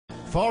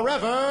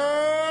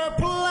Forever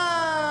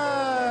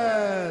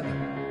Plaid!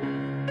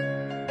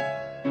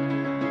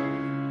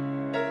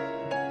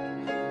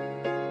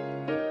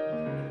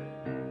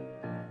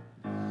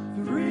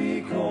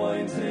 Three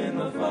coins in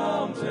the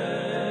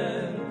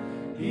fountain,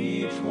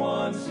 each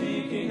one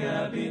seeking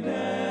happiness.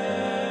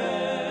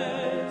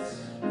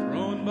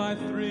 Thrown by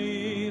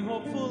three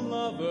hopeful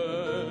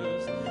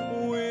lovers,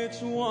 which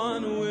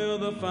one will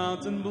the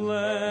fountain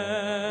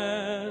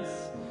bless?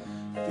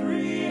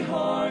 Three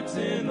hearts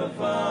in the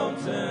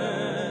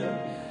fountain,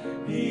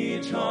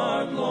 each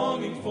heart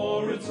longing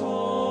for its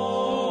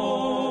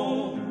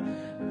home.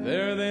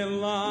 There they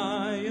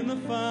lie in the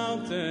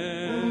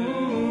fountain,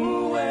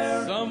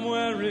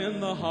 somewhere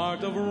in the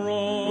heart of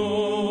Rome.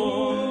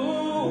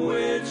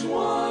 Which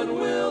one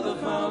will the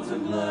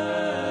fountain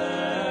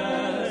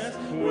bless?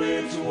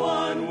 Which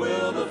one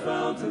will the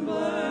fountain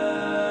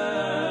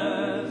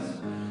bless?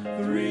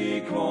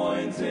 Three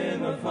coins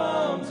in the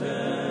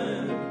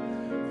fountain,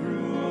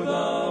 through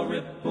the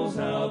ripples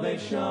how they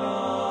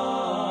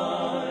shine.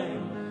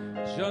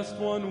 Just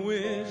one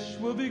wish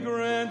will be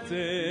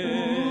granted,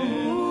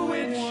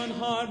 one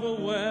heart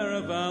will wear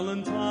a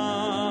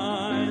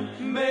valentine.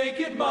 Make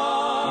it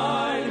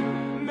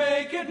mine,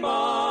 make it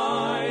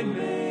mine,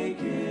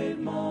 make it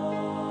mine.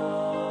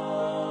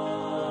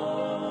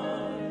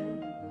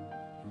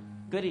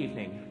 Good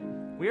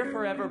evening. We're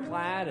Forever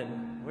Plaid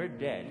and we're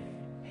dead.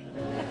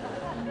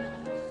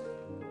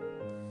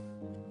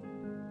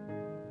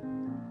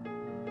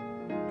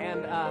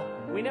 And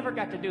we never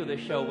got to do this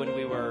show when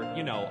we were,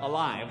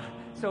 alive.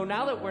 So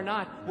now that we're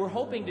not, we're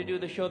hoping to do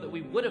the show that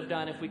we would have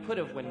done if we could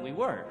have when we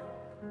were,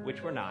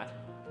 which we're not.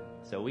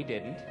 So we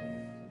didn't,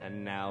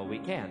 and now we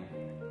can.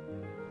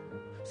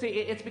 See,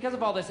 it's because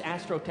of all this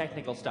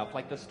astrotechnical stuff,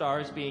 like the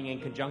stars being in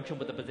conjunction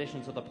with the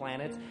positions of the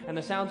planets, and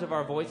the sounds of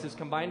our voices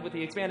combined with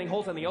the expanding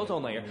holes in the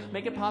ozone layer,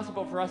 make it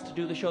possible for us to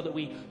do the show that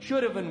we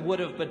should have and would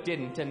have but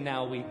didn't, and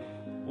now we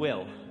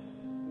will.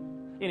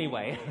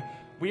 Anyway,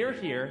 we're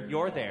here,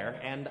 you're there,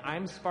 and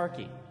I'm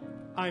Sparky.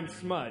 I'm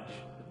Smudge.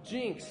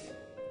 Jinx.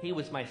 He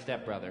was my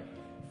stepbrother.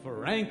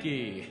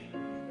 Frankie.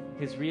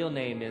 His real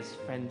name is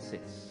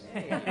Francis.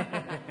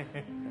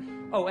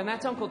 Oh, and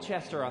that's Uncle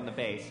Chester on the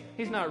bass.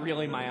 He's not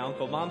really my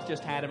uncle. Mom's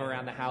just had him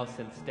around the house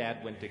since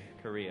Dad went to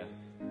Korea.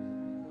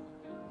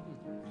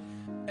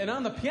 And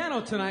on the piano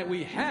tonight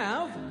we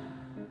have...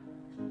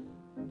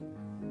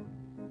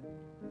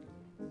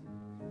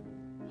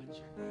 What's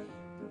your name?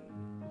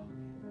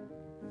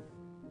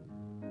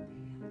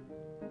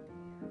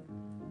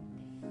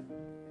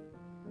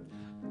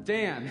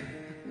 Dan.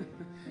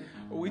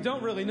 We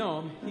don't really know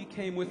him. He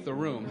came with the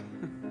room.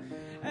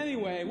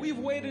 Anyway, we've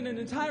waited an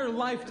entire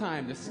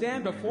lifetime to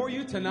stand before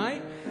you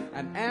tonight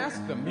and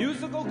ask the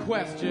musical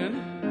question.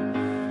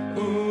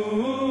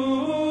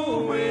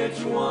 Ooh,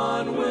 which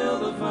one will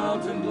the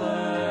fountain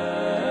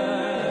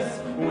bless?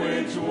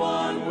 Which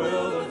one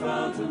will the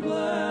fountain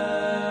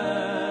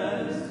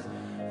bless?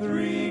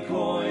 Three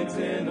coins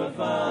in the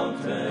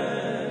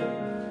fountain,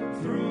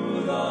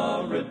 through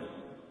the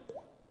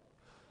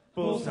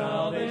ripples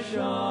how they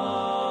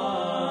shine.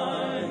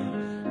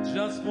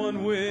 Just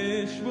one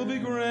wish will be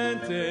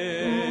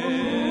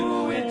granted.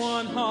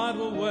 One heart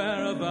will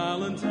wear a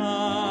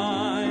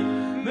valentine.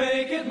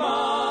 Make it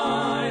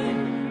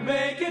mine,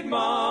 make it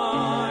mine.